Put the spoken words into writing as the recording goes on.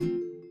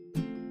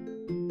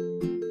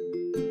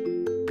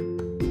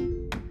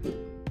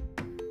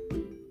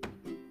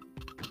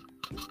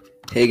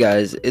Hey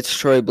guys, it's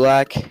Troy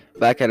Black,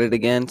 back at it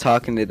again,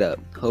 talking it up.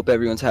 Hope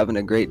everyone's having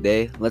a great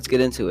day. Let's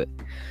get into it.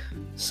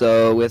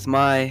 So, with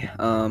my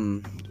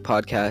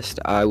podcast,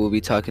 I will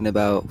be talking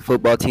about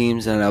football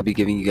teams and I'll be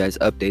giving you guys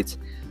updates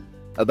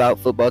about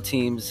football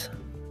teams.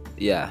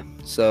 Yeah,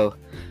 so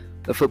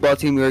the football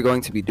team we are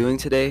going to be doing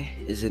today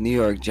is the New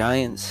York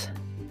Giants.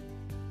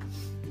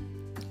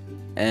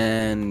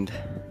 And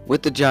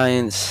with the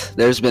Giants,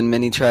 there's been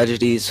many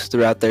tragedies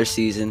throughout their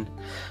season.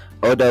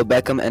 Odell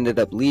Beckham ended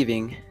up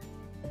leaving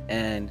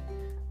and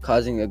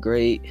causing a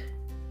great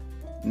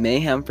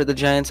mayhem for the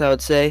Giants, I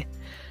would say.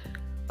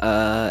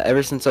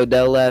 Ever since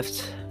Odell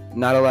left,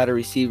 not a lot of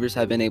receivers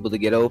have been able to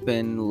get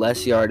open,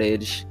 less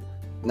yardage,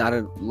 not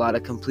a lot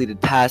of completed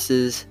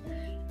passes,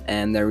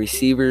 and their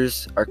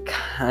receivers are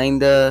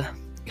kind of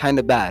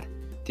bad.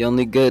 The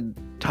only good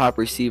top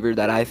receiver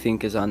that I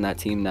think is on that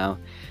team now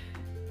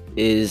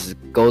is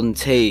Golden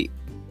Tate,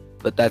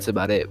 but that's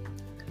about it.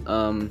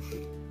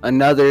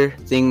 Another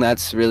thing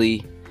that's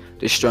really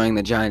destroying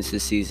the Giants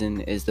this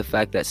season is the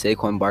fact that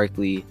Saquon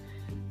Barkley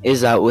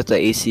is out with the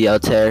ACL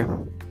tear.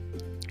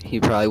 He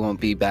probably won't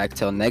be back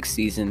till next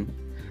season,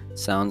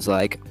 sounds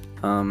like.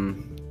 So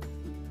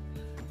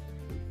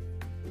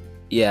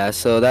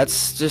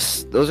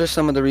those are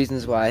some of the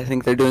reasons why I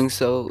think they're doing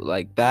so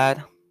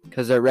bad,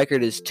 because their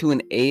record is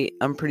 2-8,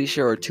 I'm pretty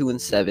sure, or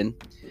 2-7.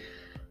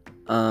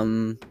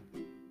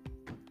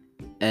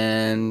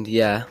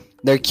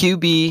 Their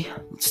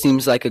QB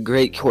seems like a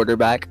great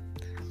quarterback.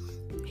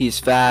 He's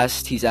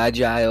fast, he's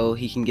agile,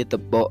 he can get the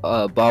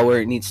ball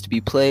where it needs to be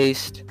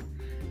placed.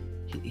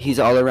 He's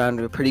all around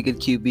a pretty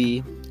good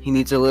QB. He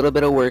needs a little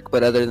bit of work,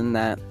 but other than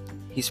that,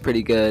 he's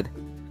pretty good.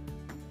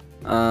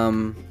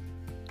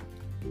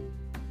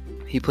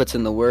 He puts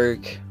in the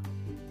work,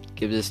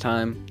 gives his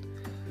time,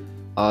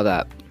 all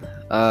that.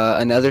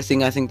 Another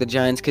thing I think the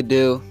Giants could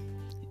do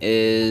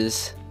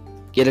is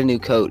get a new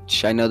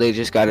coach. I know they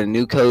just got a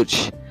new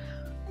coach,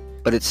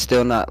 but it's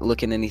still not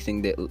looking any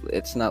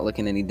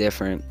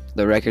different.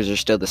 The records are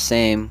still the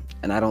same,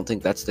 and I don't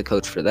think that's the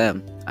coach for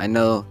them. I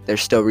know they're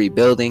still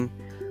rebuilding,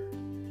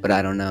 but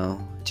I don't know.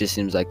 It just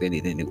seems like they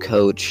need a new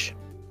coach.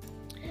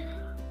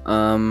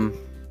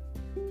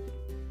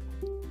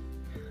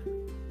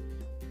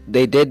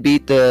 They did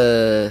beat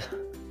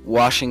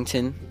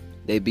Washington.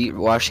 They beat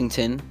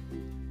Washington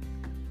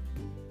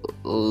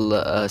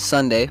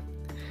Sunday.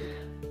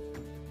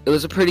 It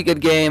was a pretty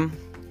good game.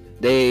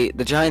 The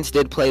Giants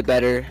did play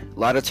better. A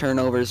lot of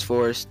turnovers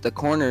forced. The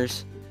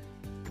corners,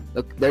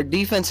 their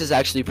defense is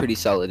actually pretty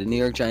solid. The New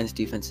York Giants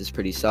defense is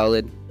pretty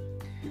solid.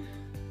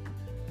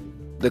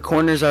 The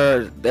corners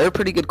they're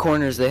pretty good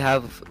corners. They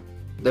have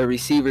the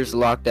receivers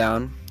locked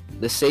down.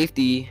 The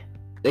safety,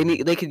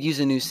 they could use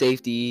a new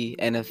safety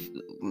and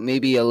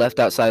maybe a left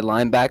outside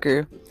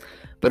linebacker.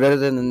 But other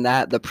than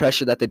that, the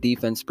pressure that the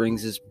defense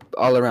brings is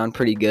all around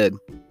pretty good.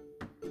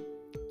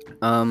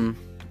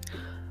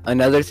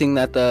 Another thing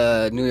that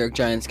the New York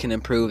Giants can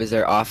improve is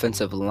their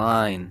offensive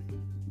line.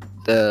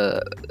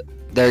 Their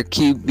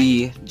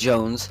QB,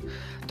 Jones,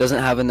 doesn't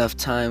have enough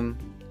time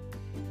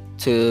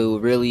to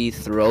really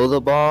throw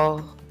the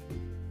ball.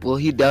 Well,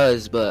 he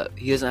does, but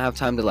he doesn't have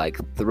time to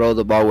throw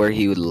the ball where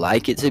he would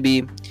like it to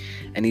be.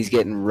 And he's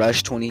getting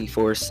rushed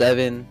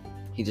 24/7.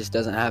 He just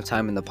doesn't have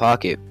time in the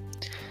pocket.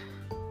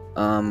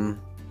 Those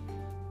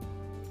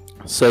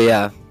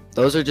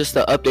are just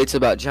the updates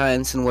about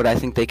Giants and what I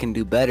think they can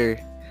do better.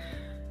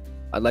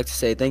 I'd like to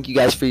say thank you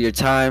guys for your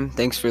time.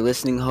 Thanks for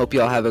listening. Hope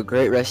y'all have a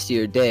great rest of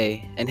your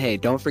day. And hey,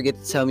 don't forget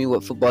to tell me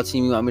what football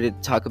team you want me to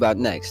talk about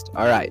next.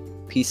 All right.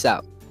 Peace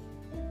out.